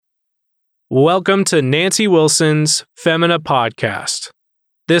Welcome to Nancy Wilson's Femina Podcast.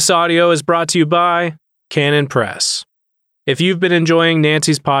 This audio is brought to you by Canon Press. If you've been enjoying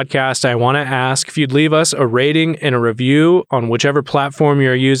Nancy's podcast, I want to ask if you'd leave us a rating and a review on whichever platform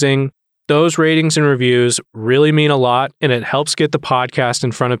you're using. Those ratings and reviews really mean a lot, and it helps get the podcast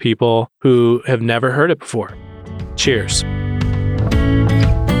in front of people who have never heard it before. Cheers.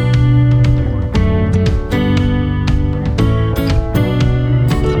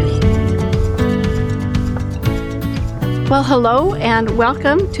 Well, hello and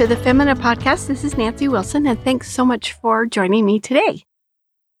welcome to the Femina Podcast. This is Nancy Wilson, and thanks so much for joining me today.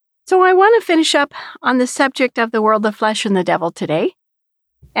 So I want to finish up on the subject of the world, the flesh, and the devil today.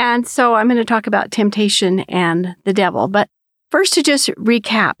 And so I'm going to talk about temptation and the devil. But first, to just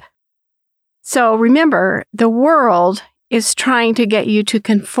recap. So remember, the world is trying to get you to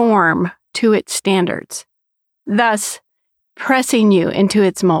conform to its standards, thus pressing you into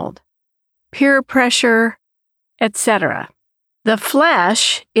its mold. Peer pressure, etc. The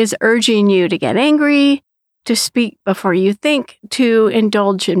flesh is urging you to get angry, to speak before you think, to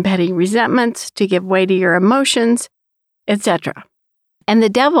indulge in petty resentments, to give way to your emotions, etc. And the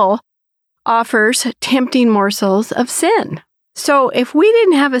devil offers tempting morsels of sin. So if we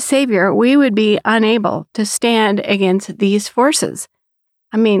didn't have a savior, we would be unable to stand against these forces.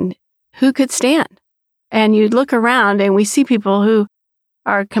 I mean, who could stand? And you look around and we see people who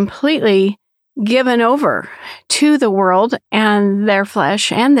are completely given over to the world and their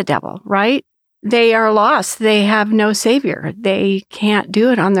flesh and the devil, right? They are lost. They have no savior. They can't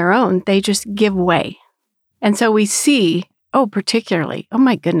do it on their own. They just give way. And so we see, particularly, oh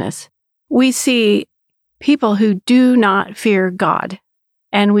my goodness, we see people who do not fear God.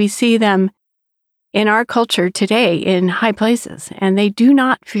 And we see them in our culture today in high places, and they do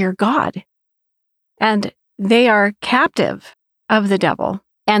not fear God. And they are captive of the devil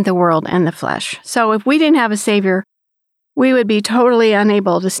and the world and the flesh. So if we didn't have a savior, we would be totally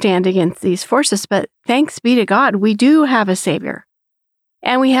unable to stand against these forces. But thanks be to God, we do have a savior.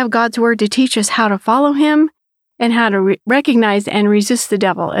 And we have God's word to teach us how to follow him and how to recognize and resist the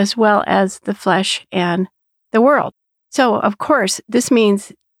devil, as well as the flesh and the world. So, of course, this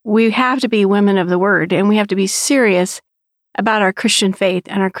means we have to be women of the word, and we have to be serious about our Christian faith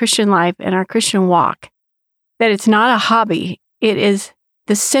and our Christian life and our Christian walk. That it's not a hobby. It is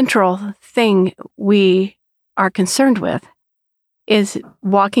the central thing we are concerned with, is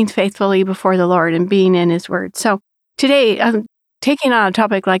walking faithfully before the Lord and being in his word. So today, I'm taking on a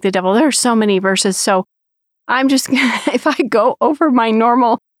topic like the devil. There are so many verses. So I'm just, if I go over my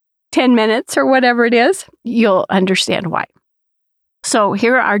normal 10 minutes or whatever it is, you'll understand why. So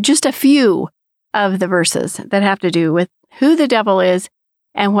here are just a few of the verses that have to do with who the devil is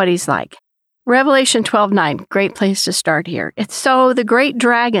and what he's like. Revelation 12:9, great place to start here. It's so the great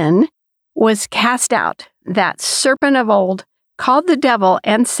dragon was cast out, that serpent of old, called the devil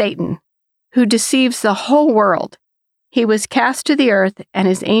and Satan, who deceives the whole world. He was cast to the earth, and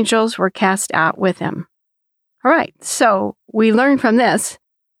his angels were cast out with him. All right, so we learn from this,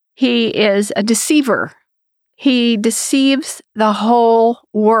 he is a deceiver. He deceives the whole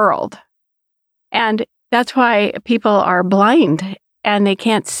world. And that's why people are blind and they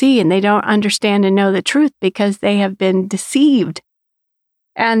can't see and they don't understand and know the truth because they have been deceived.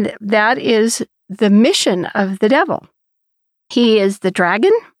 And that is the mission of the devil. He is the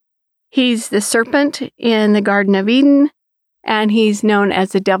dragon. He's the serpent in the Garden of Eden, and he's known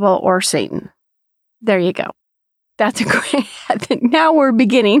as the devil or Satan. There you go. That's a great, now we're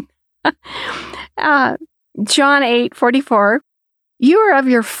beginning. John 8:44, you are of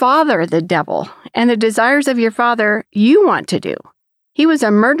your father, the devil, and the desires of your father you want to do. He was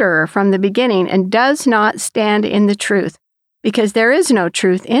a murderer from the beginning and does not stand in the truth, because there is no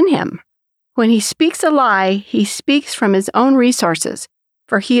truth in him. When he speaks a lie, he speaks from his own resources,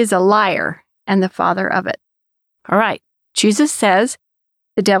 for he is a liar and the father of it. All right, Jesus says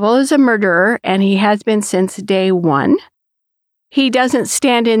the devil is a murderer, and he has been since day one. He doesn't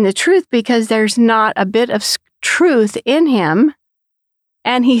stand in the truth because there's not a bit of truth in him,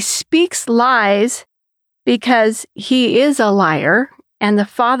 and he speaks lies because he is a liar and the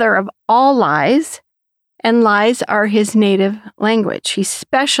father of all lies, and lies are his native language. He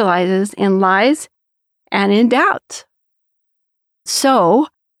specializes in lies and in doubts. So,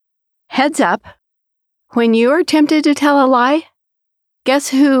 heads up, when you are tempted to tell a lie, guess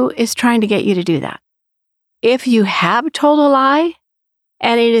who is trying to get you to do that? If you have told a lie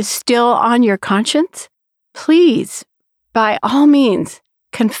and it is still on your conscience, please, by all means,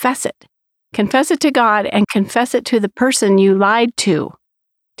 confess it. Confess it to God and confess it to the person you lied to.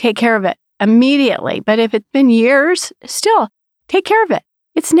 Take care of it immediately. But if it's been years, still take care of it.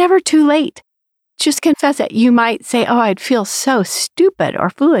 It's never too late. Just confess it. You might say, oh, I'd feel so stupid or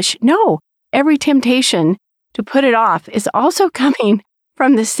foolish. No, every temptation to put it off is also coming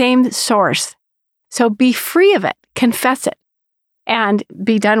from the same source. So be free of it, confess it, and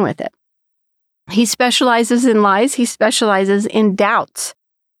be done with it. He specializes in lies. He specializes in doubts.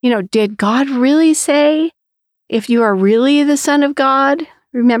 Did God really say, if you are really the Son of God?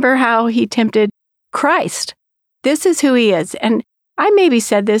 Remember how he tempted Christ. This is who he is. And I maybe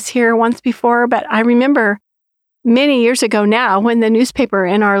said this here once before, but I remember many years ago now when the newspaper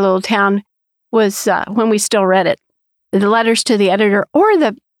in our little town was, when we still read it, the letters to the editor or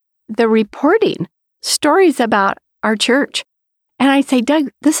the reporting stories about our church. And I say,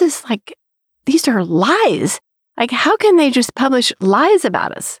 Doug, these are lies. How can they just publish lies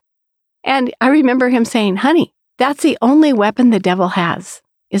about us? And I remember him saying, honey, that's the only weapon the devil has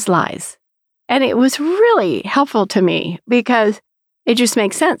is lies. And it was really helpful to me because it just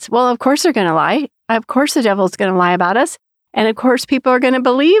makes sense. Well, of course they're going to lie. Of course the devil's going to lie about us. And of course people are going to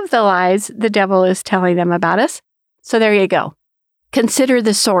believe the lies the devil is telling them about us. So there you go. Consider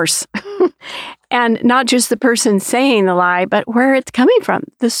the source. And not just the person saying the lie, but where it's coming from,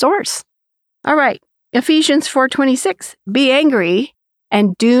 the source. All right. Ephesians 4:26. Be angry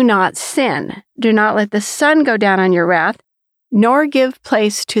and do not sin. Do not let the sun go down on your wrath, nor give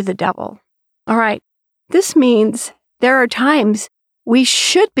place to the devil. All right. This means there are times we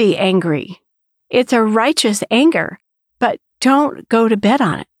should be angry. It's a righteous anger, but don't go to bed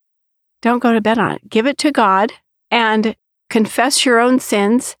on it. Don't go to bed on it. Give it to God and confess your own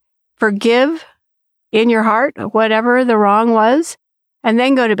sins. Forgive in your heart whatever the wrong was, and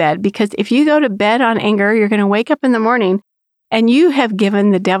then go to bed. Because if you go to bed on anger, you're going to wake up in the morning and you have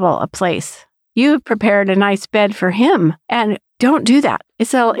given the devil a place. You have prepared a nice bed for him. And don't do that.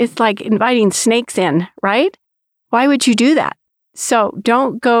 It's like inviting snakes in, right? Why would you do that? So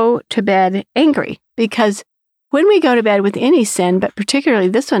don't go to bed angry, because when we go to bed with any sin, but particularly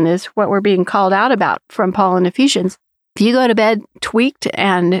this one is what we're being called out about from Paul in Ephesians. If you go to bed tweaked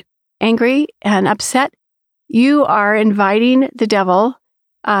and angry and upset, you are inviting the devil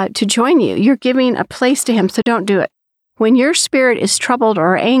to join you. You're giving a place to him, so don't do it. When your spirit is troubled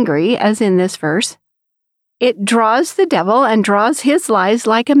or angry, as in this verse, it draws the devil and draws his lies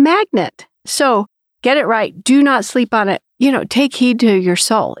like a magnet. So get it right. Do not sleep on it. Take heed to your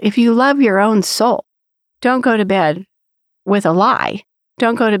soul. If you love your own soul, don't go to bed with a lie.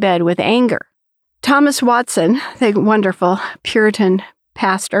 Don't go to bed with anger. Thomas Watson, the wonderful Puritan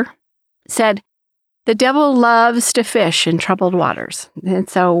pastor, said, the devil loves to fish in troubled waters. And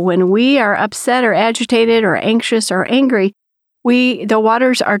so when we are upset or agitated or anxious or angry, the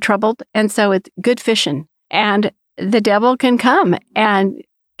waters are troubled, and so it's good fishing. And the devil can come and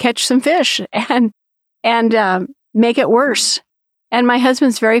catch some fish and make it worse. And my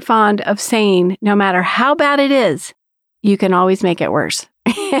husband's very fond of saying, no matter how bad it is, you can always make it worse.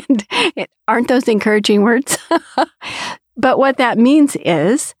 And aren't those encouraging words? But what that means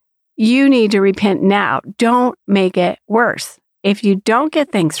is you need to repent now. Don't make it worse. If you don't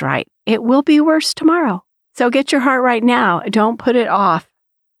get things right, it will be worse tomorrow. So get your heart right now. Don't put it off.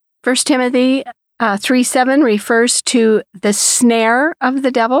 1 Timothy 3:7 refers to the snare of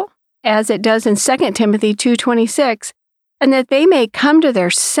the devil, as it does in 2 Timothy 2:26, and that they may come to their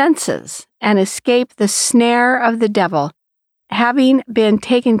senses and escape the snare of the devil, having been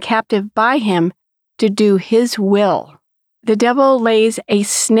taken captive by him to do his will. The devil lays a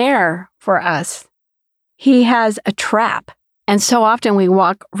snare for us. He has a trap, and so often we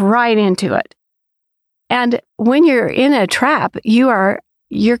walk right into it. And when you're in a trap, you're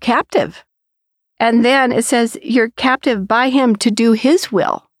captive. And then it says you're captive by him to do his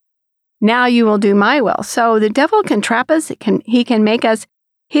will. Now you will do my will. So the devil can trap us. He can make us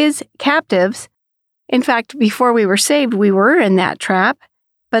his captives. In fact, before we were saved, we were in that trap.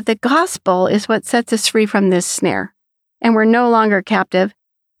 But the gospel is what sets us free from this snare. And we're no longer captive,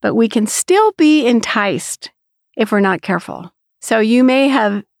 but we can still be enticed if we're not careful. So you may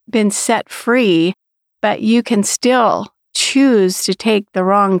have been set free, but you can still choose to take the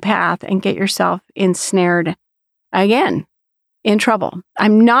wrong path and get yourself ensnared again, in trouble.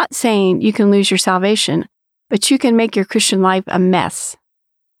 I'm not saying you can lose your salvation, but you can make your Christian life a mess.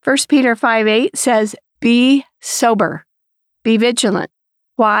 1 Peter 5:8 says, be sober, be vigilant.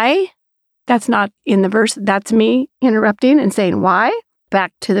 Why? That's not in the verse. That's me interrupting and saying, why?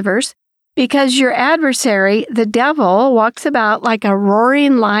 Back to the verse. Because your adversary, the devil, walks about like a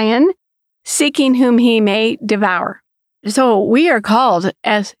roaring lion, seeking whom he may devour. So we are called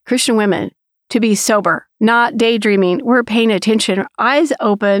as Christian women to be sober, not daydreaming. We're paying attention, eyes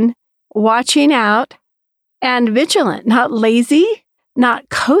open, watching out, and vigilant, not lazy, not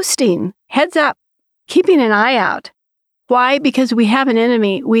coasting, heads up, keeping an eye out. Why? Because we have an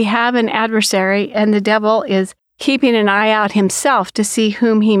enemy, we have an adversary, and the devil is keeping an eye out himself to see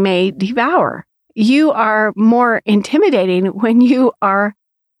whom he may devour. You are more intimidating when you are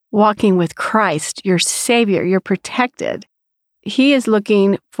walking with Christ, your Savior. You're protected. He is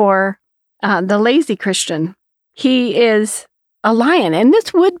looking for the lazy Christian. He is a lion, and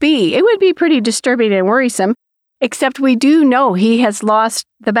it would be pretty disturbing and worrisome, except we do know he has lost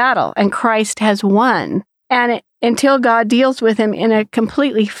the battle and Christ has won. And until God deals with him in a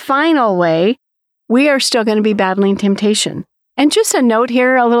completely final way, we are still going to be battling temptation. And just a note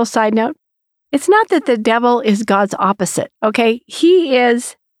here, a little side note, it's not that the devil is God's opposite, okay? He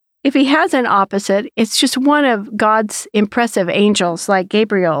is, if he has an opposite, it's just one of God's impressive angels like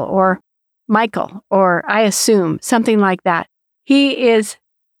Gabriel or Michael, or I assume something like that. He is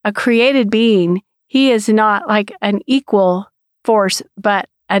a created being. He is not like an equal force, but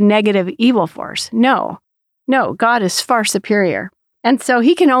a negative evil force. No, God is far superior. And so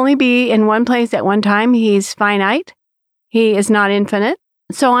he can only be in one place at one time. He's finite. He is not infinite.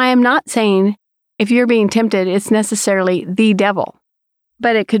 So I am not saying if you're being tempted, it's necessarily the devil,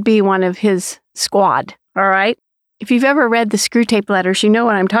 but it could be one of his squad, all right? If you've ever read the Screwtape Letters, you know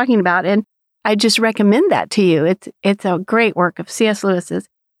what I'm talking about, and I just recommend that to you. It's a great work of C.S. Lewis's.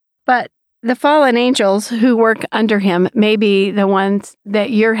 But the fallen angels who work under him may be the ones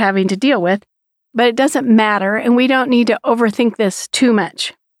that you're having to deal with, but it doesn't matter, and we don't need to overthink this too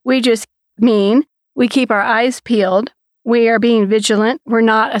much. We just mean we keep our eyes peeled. We are being vigilant. We're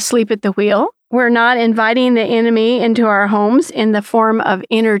not asleep at the wheel. We're not inviting the enemy into our homes in the form of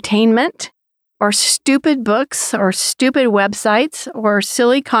entertainment or stupid books or stupid websites or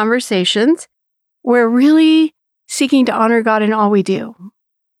silly conversations. We're really seeking to honor God in all we do.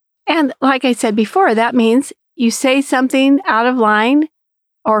 And like I said before, that means you say something out of line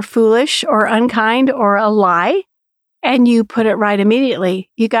or foolish or unkind or a lie, and you put it right immediately.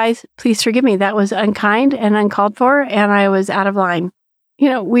 You guys, please forgive me. That was unkind and uncalled for, and I was out of line.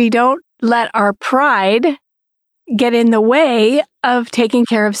 We don't let our pride get in the way of taking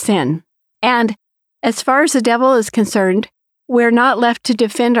care of sin. And as far as the devil is concerned, we're not left to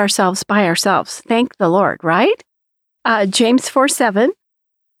defend ourselves by ourselves. Thank the Lord, right? James 4:7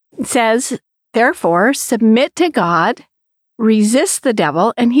 says, therefore, submit to God, resist the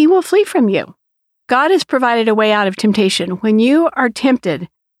devil, and he will flee from you. God has provided a way out of temptation. When you are tempted,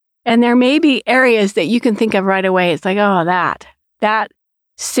 and there may be areas that you can think of right away, it's like, oh, that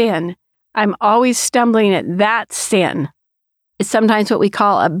sin. I'm always stumbling at that sin. It's sometimes what we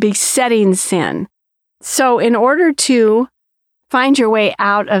call a besetting sin. So in order to find your way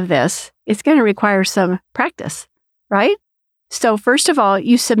out of this, it's going to require some practice, right? So first of all,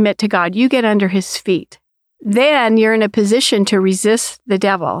 you submit to God. You get under his feet. Then you're in a position to resist the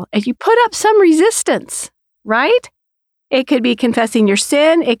devil. And you put up some resistance, right? It could be confessing your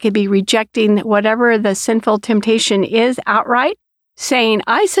sin. It could be rejecting whatever the sinful temptation is outright, saying,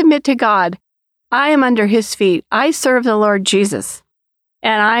 I submit to God. I am under his feet. I serve the Lord Jesus.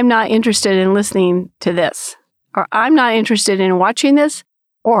 And I'm not interested in listening to this. Or I'm not interested in watching this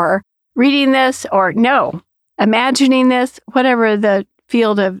or reading this or imagining this, whatever the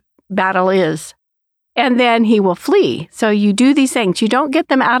field of battle is. And then he will flee. So you do these things. You don't get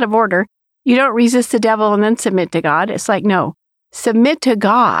them out of order. You don't resist the devil and then submit to God. It's like, no, submit to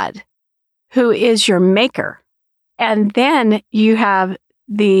God, who is your maker. And then you have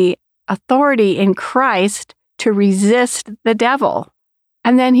the authority in Christ to resist the devil.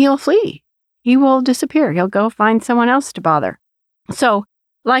 And then he'll flee. He will disappear. He'll go find someone else to bother. So,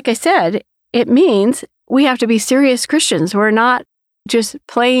 like I said, it means we have to be serious Christians. We're not just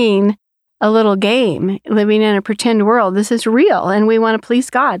playing a little game, living in a pretend world. This is real, and we want to please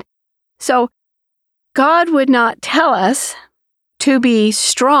God. So, God would not tell us to be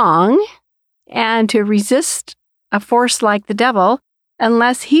strong and to resist a force like the devil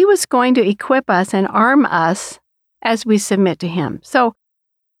unless he was going to equip us and arm us as we submit to him. So,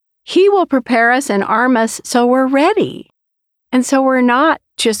 he will prepare us and arm us so we're ready. And so we're not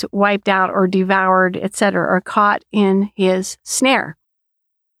just wiped out or devoured, etc., or caught in his snare.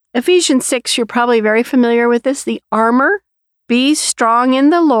 Ephesians 6, you're probably very familiar with this. The armor, be strong in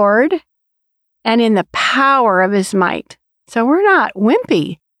the Lord and in the power of his might. So we're not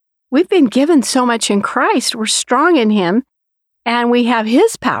wimpy. We've been given so much in Christ. We're strong in him and we have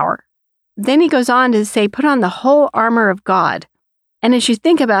his power. Then he goes on to say, put on the whole armor of God. And as you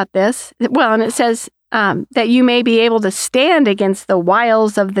think about this, and it says that you may be able to stand against the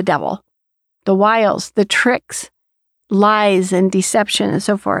wiles of the devil, the wiles, the tricks, lies and deception and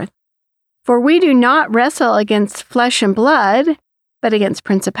so forth. For we do not wrestle against flesh and blood, but against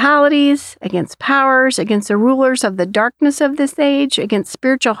principalities, against powers, against the rulers of the darkness of this age, against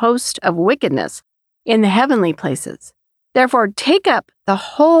spiritual hosts of wickedness in the heavenly places. Therefore, take up the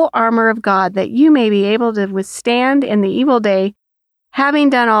whole armor of God, that you may be able to withstand in the evil day, having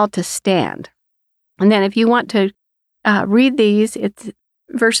done all to stand. And then if you want to read these, it's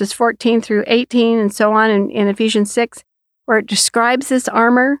verses 14 through 18 and so on in Ephesians 6, where it describes this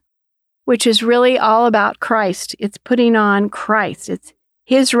armor, which is really all about Christ. It's putting on Christ. It's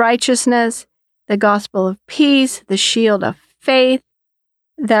His righteousness, the gospel of peace, the shield of faith,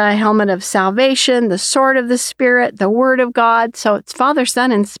 the helmet of salvation, the sword of the Spirit, the word of God. So it's Father,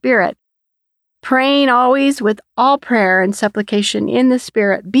 Son, and Spirit. Praying always with all prayer and supplication in the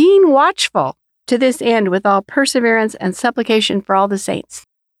Spirit, being watchful to this end with all perseverance and supplication for all the saints.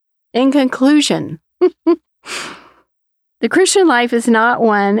 In conclusion, the Christian life is not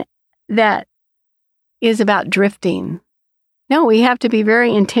one that is about drifting. No, we have to be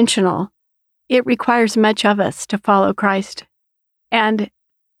very intentional. It requires much of us to follow Christ. And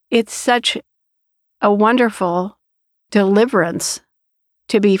it's such a wonderful deliverance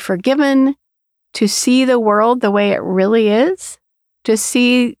to be forgiven, to see the world the way it really is, to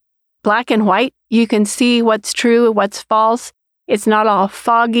see black and white. You can see what's true, what's false. It's not all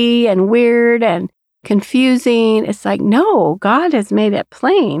foggy and weird and confusing. It's like, no, God has made it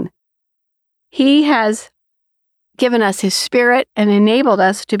plain. He has given us His Spirit and enabled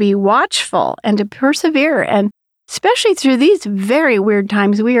us to be watchful and to persevere. And especially through these very weird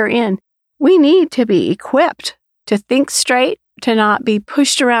times we are in, we need to be equipped to think straight, to not be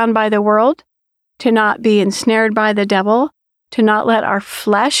pushed around by the world, to not be ensnared by the devil, to not let our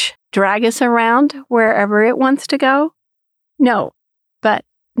flesh drag us around wherever it wants to go. No, but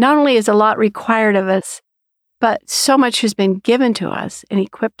not only is a lot required of us, but so much has been given to us and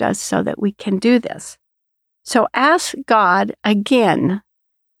equipped us so that we can do this. So ask God again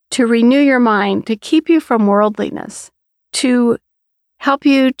to renew your mind, to keep you from worldliness, to help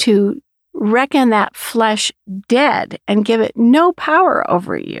you to reckon that flesh dead and give it no power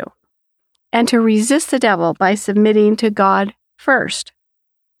over you, and to resist the devil by submitting to God first.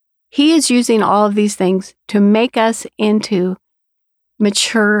 He is using all of these things to make us into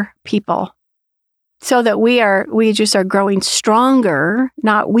mature people so that we just are growing stronger,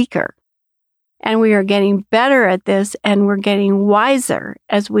 not weaker. And we are getting better at this, and we're getting wiser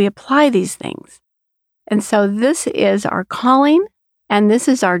as we apply these things. And so this is our calling, and this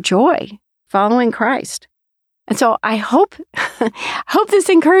is our joy, following Christ. And so I hope this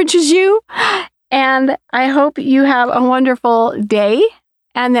encourages you, and I hope you have a wonderful day,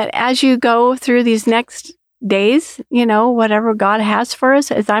 and that as you go through these next days, whatever God has for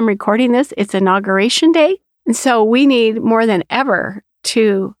us, as I'm recording this, it's Inauguration Day. And so we need more than ever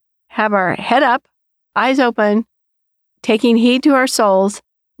to have our head up, eyes open, taking heed to our souls,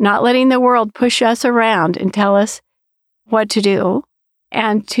 not letting the world push us around and tell us what to do,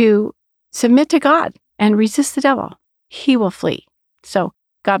 and to submit to God and resist the devil. He will flee. So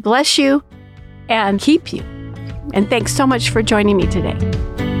God bless you and keep you. And thanks so much for joining me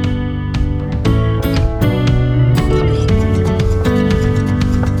today.